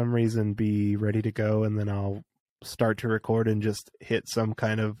 for some reason be ready to go, and then I'll start to record and just hit some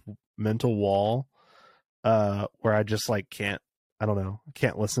kind of mental wall, where I just like can't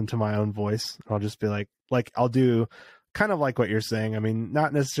listen to my own voice. I'll just be like I'll do kind of like what you're saying. I mean,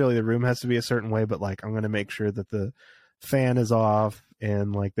 not necessarily the room has to be a certain way, but like I'm going to make sure that the fan is off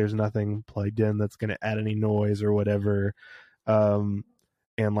and like there's nothing plugged in that's going to add any noise or whatever, and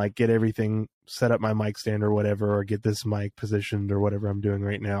like get everything set up, my mic stand or whatever, or get this mic positioned or whatever I'm doing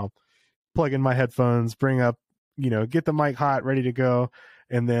right now, plug in my headphones, bring up, get the mic hot, ready to go.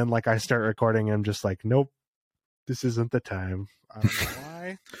 And then like I start recording, I'm just like, nope, this isn't the time. I don't know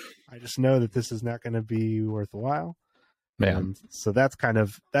why. I just know that this is not going to be worthwhile. Yeah. And so that's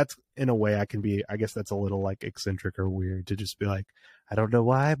in a way I guess that's a little like eccentric or weird to just be like, I don't know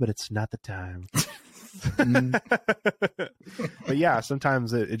why, but it's not the time. But yeah,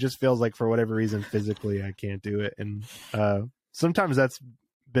 sometimes it just feels like for whatever reason, physically, I can't do it. And sometimes that's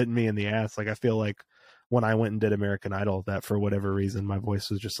bitten me in the ass. Like I feel like when I went and did American Idol, that for whatever reason, my voice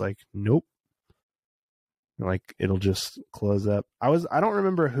was just like, nope. Like it'll just close up. I don't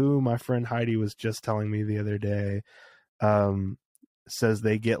remember who my friend Heidi was just telling me the other day. Says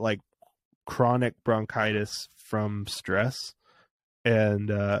they get like chronic bronchitis from stress,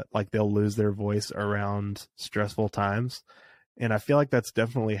 and like they'll lose their voice around stressful times. And I feel like that's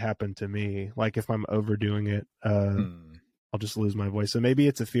definitely happened to me. Like if I'm overdoing it, I'll just lose my voice. So maybe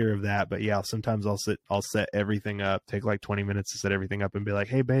it's a fear of that. But yeah, sometimes I'll set everything up, take like 20 minutes to set everything up and be like,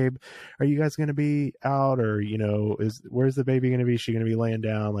 hey babe, are you guys going to be out? Or, you know, where's the baby going to be? Is she going to be laying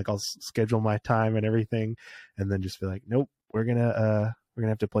down? Like I'll schedule my time and everything. And then just be like, nope, we're going to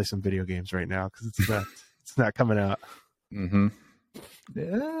have to play some video games right now. Cause it's not coming out. Mm-hmm.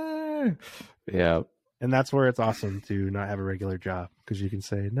 Yeah. And that's where it's awesome to not have a regular job. Cause you can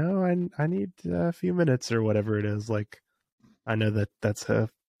say, no, I need a few minutes or whatever it is. Like, I know that that's a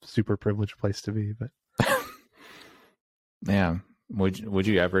super privileged place to be, but yeah. Would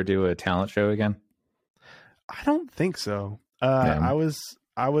you ever do a talent show again? I don't think so. I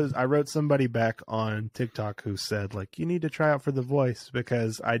wrote somebody back on TikTok who said like, you need to try out for The Voice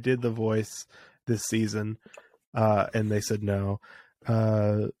because I did The Voice this season. And they said no.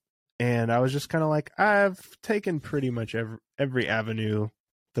 And I was just kind of like, I've taken pretty much every avenue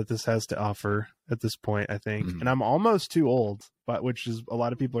that this has to offer at this point, I think. And I'm almost too old, but which is a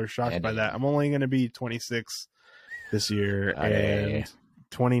lot of people are shocked by that. I'm only going to be 26 this year, and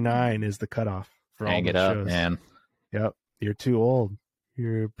 29 is the cutoff for all the shows. Man. Yep, you're too old.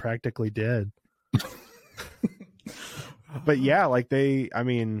 You're practically dead. But yeah, like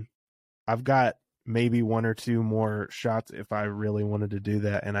I've got maybe one or two more shots if I really wanted to do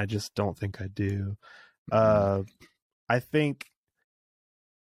that, and I just don't think I do. I think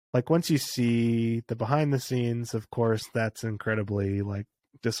like once you see the behind the scenes, of course, that's incredibly like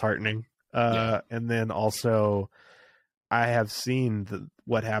disheartening. And then also I have seen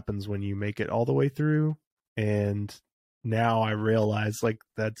what happens when you make it all the way through. And now I realize like,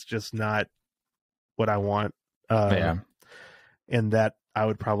 that's just not what I want. And that I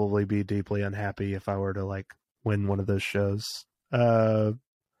would probably be deeply unhappy if I were to like win one of those shows. But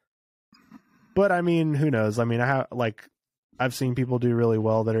I mean, who knows? I mean, I've seen people do really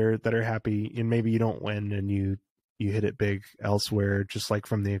well that are happy, and maybe you don't win and you hit it big elsewhere, just like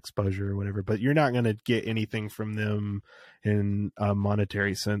from the exposure or whatever, but you're not going to get anything from them in a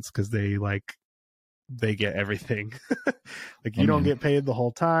monetary sense. Cause they get everything. Like you don't get paid the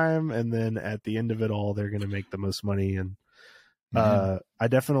whole time. And then at the end of it all, they're going to make the most money. And, I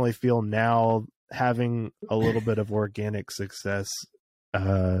definitely feel now having a little bit of organic success,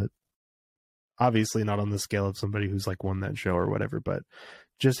 obviously not on the scale of somebody who's like won that show or whatever, but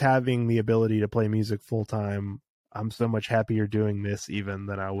just having the ability to play music full time, I'm so much happier doing this even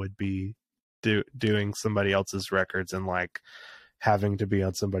than I would be doing somebody else's records and like having to be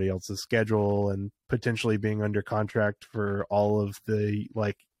on somebody else's schedule and potentially being under contract for all of the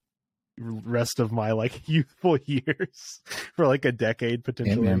like rest of my like youthful years for like a decade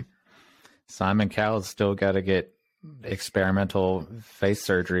potentially. Yeah, Simon Cowell's still got to get experimental face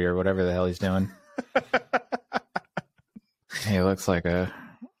surgery or whatever the hell he's doing. He looks like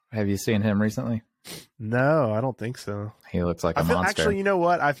have you seen him recently? No, I don't think so. He looks like a monster. Actually, you know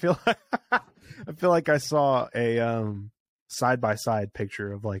what? I feel like I saw a side-by-side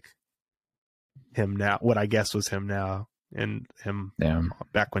picture of like him now, what I guess was him now, and him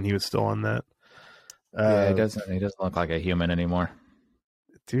back when he was still on that. He doesn't look like a human anymore.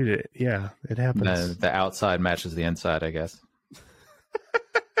 Dude, it happens. The outside matches the inside, I guess.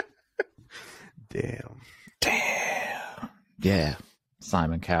 Damn. Yeah,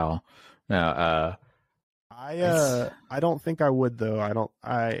 Simon Cowell. No, I don't think I would though.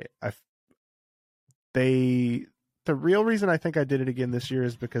 The real reason I think I did it again this year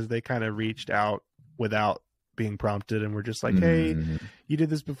is because they kind of reached out without being prompted and we're just like, hey, you did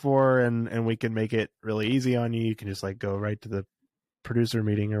this before and we can make it really easy on you. You can just like go right to the producer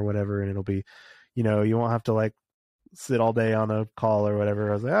meeting or whatever, and it'll be, you know, you won't have to like sit all day on a call or whatever.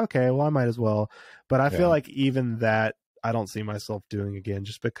 I was like, okay, well I might as well. But I feel like even that I don't see myself doing again,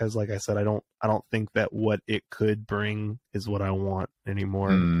 just because like I said, I don't think that what it could bring is what I want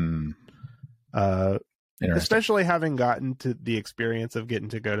anymore. Especially having gotten to the experience of getting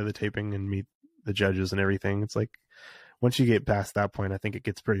to go to the taping and meet the judges and everything. It's like once you get past that point, I think it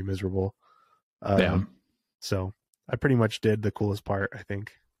gets pretty miserable. So I pretty much did the coolest part, I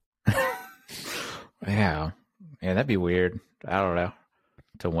think. Yeah, that'd be weird. I don't know,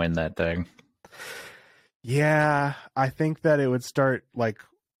 to win that thing. Yeah, I think that it would start like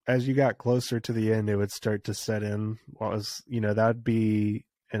as you got closer to the end, it would start to set in what was, you know, that'd be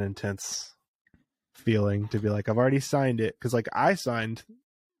an intense feeling to be like, I've already signed it. Cause like I signed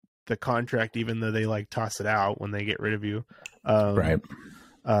the contract, even though they like toss it out when they get rid of you. Right.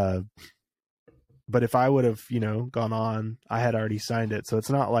 But if I would have, gone on, I had already signed it. So it's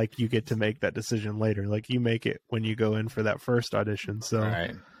not like you get to make that decision later. Like you make it when you go in for that first audition. So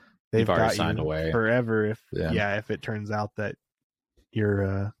Right. they've already got signed you away forever if if it turns out that you're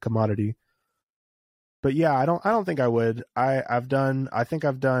a commodity. But yeah, I don't think I would. I think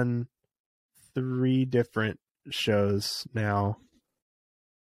I've done 3 different shows now.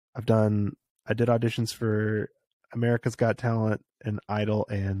 I did auditions for America's Got Talent and Idol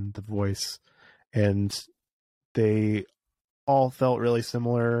and The Voice, and they all felt really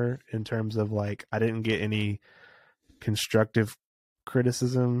similar in terms of like I didn't get any constructive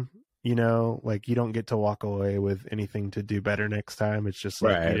criticism, like you don't get to walk away with anything to do better next time. It's just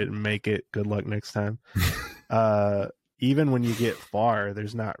like you didn't make it, good luck next time. Even when you get far,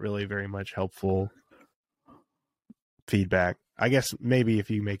 there's not really very much helpful feedback. I guess maybe if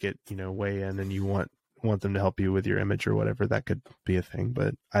you make it, way in and you want them to help you with your image or whatever, that could be a thing,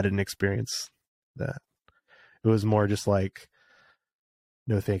 but I didn't experience that. It was more just like,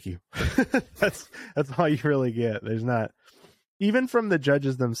 no, thank you. That's all you really get. There's not, even from the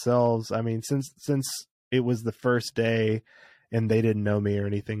judges themselves. I mean, since it was the first day and they didn't know me or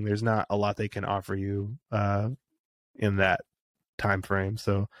anything, there's not a lot they can offer you in that time frame.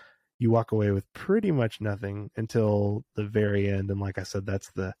 So you walk away with pretty much nothing until the very end. And like I said,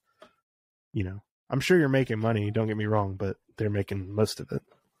 that's the, I'm sure you're making money, don't get me wrong, but they're making most of it.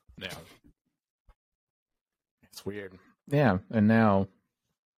 Yeah. It's weird. Yeah. And now,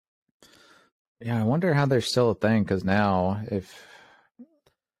 I wonder how they're still a thing. Cause now if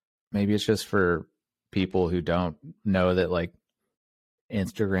maybe it's just for people who don't know that like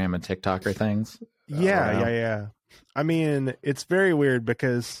Instagram and TikTok are things. Yeah. I mean, it's very weird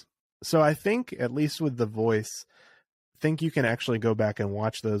because, so I think at least with The Voice, think you can actually go back and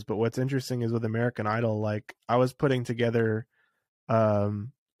watch those. But what's interesting is with American Idol, like I was putting together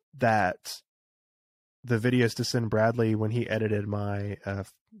that the videos to send Bradley when he edited my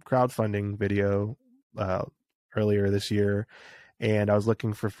crowdfunding video earlier this year, and I was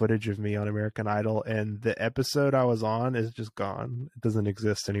looking for footage of me on American Idol, and the episode I was on is just gone. It doesn't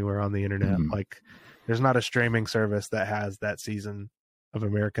exist anywhere on the internet. Like there's not a streaming service that has that season of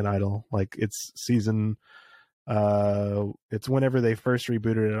American Idol. Like it's season it's whenever they first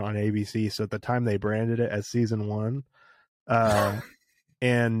rebooted it on ABC, so at the time they branded it as season 1,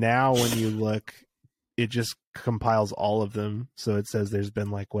 and now when you look, it just compiles all of them, so it says there's been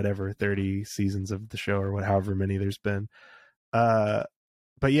like whatever 30 seasons of the show or however many there's been. But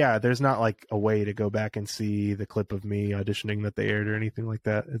yeah, there's not like a way to go back and see the clip of me auditioning that they aired or anything like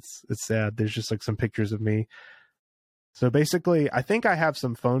that. It's sad. There's just like some pictures of me. So basically, I think I have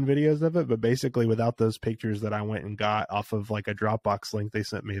some phone videos of it, but basically without those pictures that I went and got off of like a Dropbox link they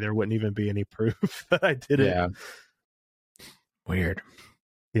sent me, there wouldn't even be any proof that I did it. Yeah. Weird.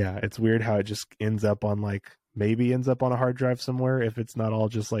 Yeah, it's weird how it just ends up on a hard drive somewhere if it's not all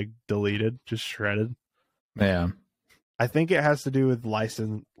just like deleted, just shredded. Yeah. I think it has to do with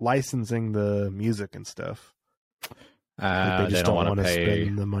licensing the music and stuff. Like they just don't want to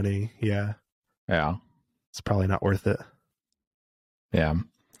spend the money. Yeah. Yeah. It's probably not worth it. Yeah.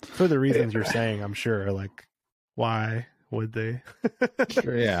 For the reasons you're saying, I'm sure. Like, why would they?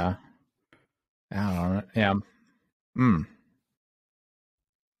 Sure, yeah. I don't know. Yeah.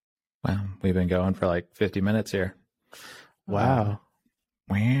 Wow. We've been going for like 50 minutes here. Wow.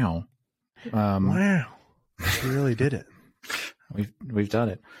 Wow. Wow. We really did it. We've done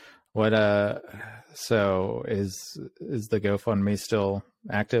it. What so is the GoFundMe still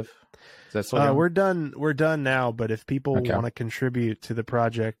active? Is that still we're done now, but if people want to contribute to the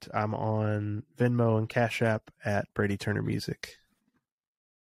project, I'm on Venmo and Cash App at Brady Turner Music.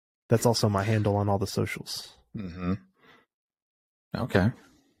 That's also my handle on all the socials. Mm-hmm. Okay.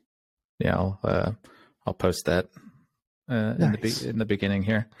 Yeah, I'll post that nice. in the beginning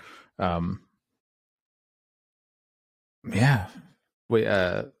here. Yeah,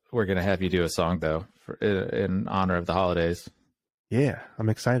 we're gonna have you do a song though in honor of the holidays. Yeah, I'm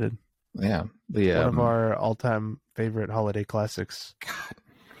excited. Yeah, one of our all-time favorite holiday classics. God.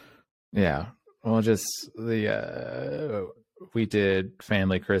 Yeah, well, just we did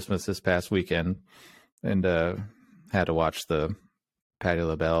Family Christmas this past weekend, and had to watch the Patti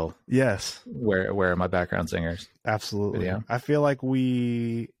LaBelle. Yes, where are my background singers? Absolutely. Video. I feel like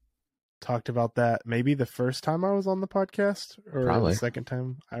we talked about that maybe the first time I was on the podcast, or probably the second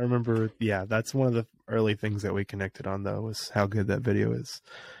time. I remember. Yeah, that's one of the early things that we connected on, though, was how good that video is.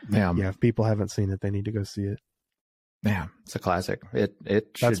 Yeah. If people haven't seen it, they need to go see it. Yeah, it's a classic. It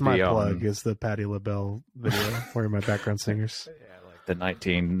that's should my be plug is the Patti LaBelle video. Where are my background singers? Yeah, I like the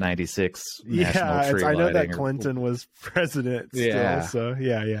 1996 national tree I know that lighting. Clinton was president still, Yeah. so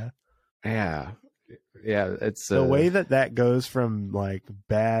yeah. It's The way that goes from like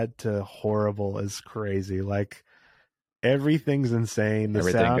bad to horrible is crazy. Like everything's insane. The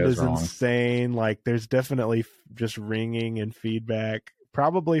Everything sound goes is wrong. insane. Like there's definitely just ringing and feedback,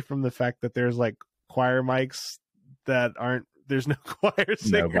 probably from the fact that there's like choir mics that aren't. There's no choir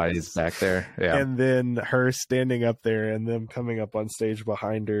singers. nobody's back there. Yeah, And then her standing up there and them coming up on stage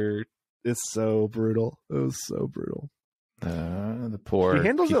behind her is so brutal. It was so brutal. the poor. He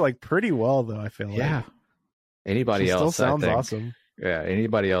handles it like pretty well, though. I feel like. Yeah. Anybody She else? still sounds I think, awesome. Yeah.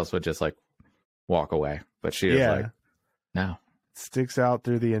 Anybody else would just like walk away, but she was like, no. Sticks out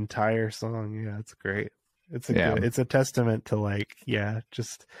through the entire song. Yeah, it's great. It's a Yeah. it's a testament to like,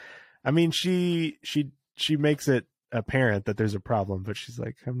 just I mean, she makes it apparent that there's a problem, but she's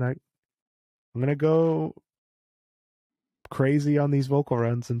like, I'm gonna go crazy on these vocal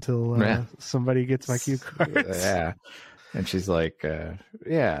runs until somebody gets my cue cards. Yeah. And she's like,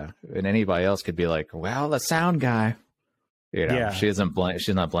 yeah. And anybody else could be like, well, the sound guy. You know, Yeah. she's not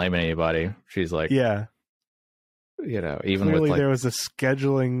blaming anybody. She's like, Yeah. you know, even Clearly with like, there was a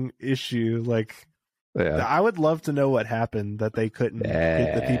scheduling issue. Like, yeah, I would love to know what happened that they couldn't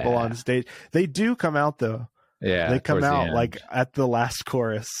get the people on stage. They do come out though. yeah, They come towards the out end. like at the last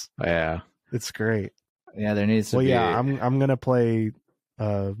chorus. yeah, It's great. yeah. There needs to Well, be. yeah, I'm gonna play.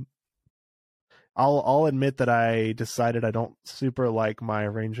 I'll admit that I decided I don't super like my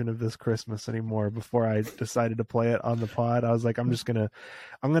arrangement of This Christmas anymore. Before I decided to play it on the pod, I was like, I'm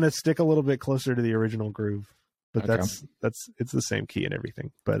gonna stick a little bit closer to the original groove. But Okay. that's it's the same key and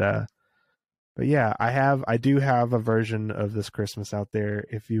everything. But yeah, I do have a version of This Christmas out there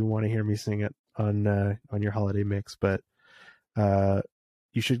if you want to hear me sing it on your holiday mix. But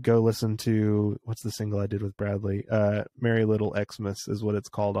you should go listen to, what's the single I did with Bradley? Merry Little Xmas is what it's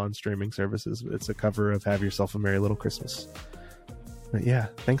called on streaming services. It's a cover of Have Yourself a Merry Little Christmas. But yeah,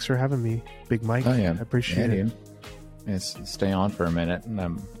 thanks for having me, Big Mike. Oh yeah, I appreciate it. dude. Yes, stay on for a minute, and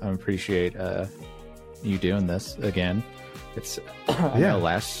I appreciate you doing this again. It's I know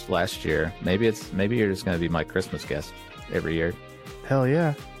last year. Maybe you're just gonna be my Christmas guest every year. Hell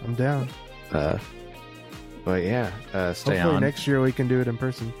yeah, I'm down. But yeah, stay Hopefully on. next year we can do it in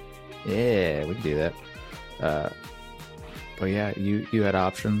person. Yeah, we can do that. But yeah, you had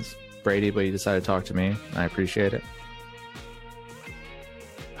options, Brady, but you decided to talk to me. I appreciate it.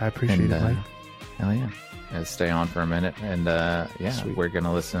 I appreciate it, Mike. Hell yeah. Stay on for a minute, and Sweet. we're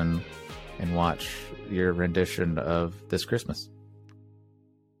gonna listen and watch your rendition of This Christmas.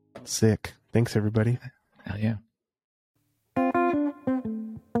 Sick. Thanks, everybody. Hell yeah.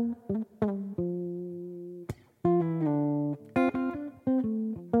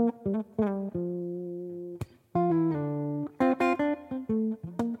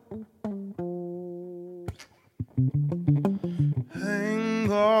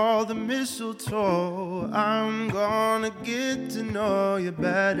 Hang all the mistletoe, I'm gonna get to know you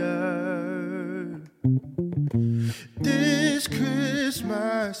better this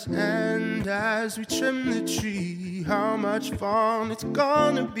Christmas. And as we trim the tree, how much fun it's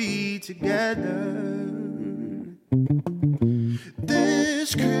gonna be together.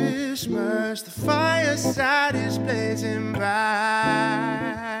 This Christmas, the fireside is blazing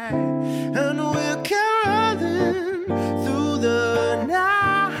bright, and we're caroling through the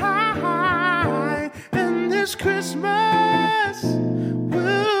night. And this Christmas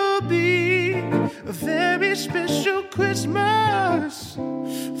will be a very special Christmas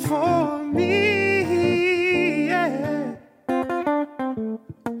for me. Yeah.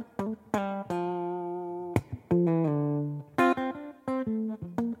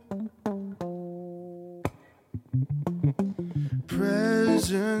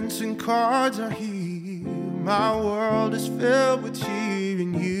 Presents and cards are here. My world is filled with cheer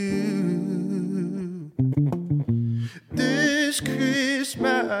and you. This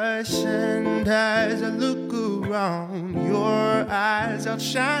Christmas, and as I look around, your eyes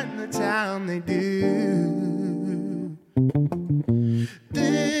outshine the town they do.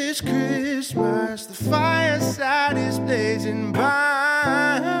 This Christmas, the fireside is blazing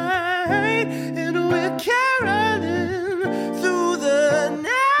bright, and we're caroling through the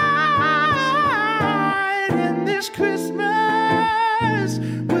night. And this Christmas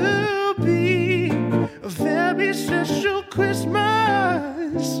will be a very special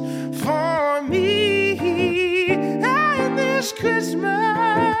Christmas for me. And this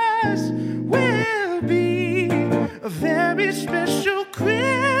Christmas will be a very special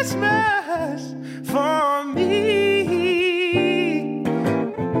Christmas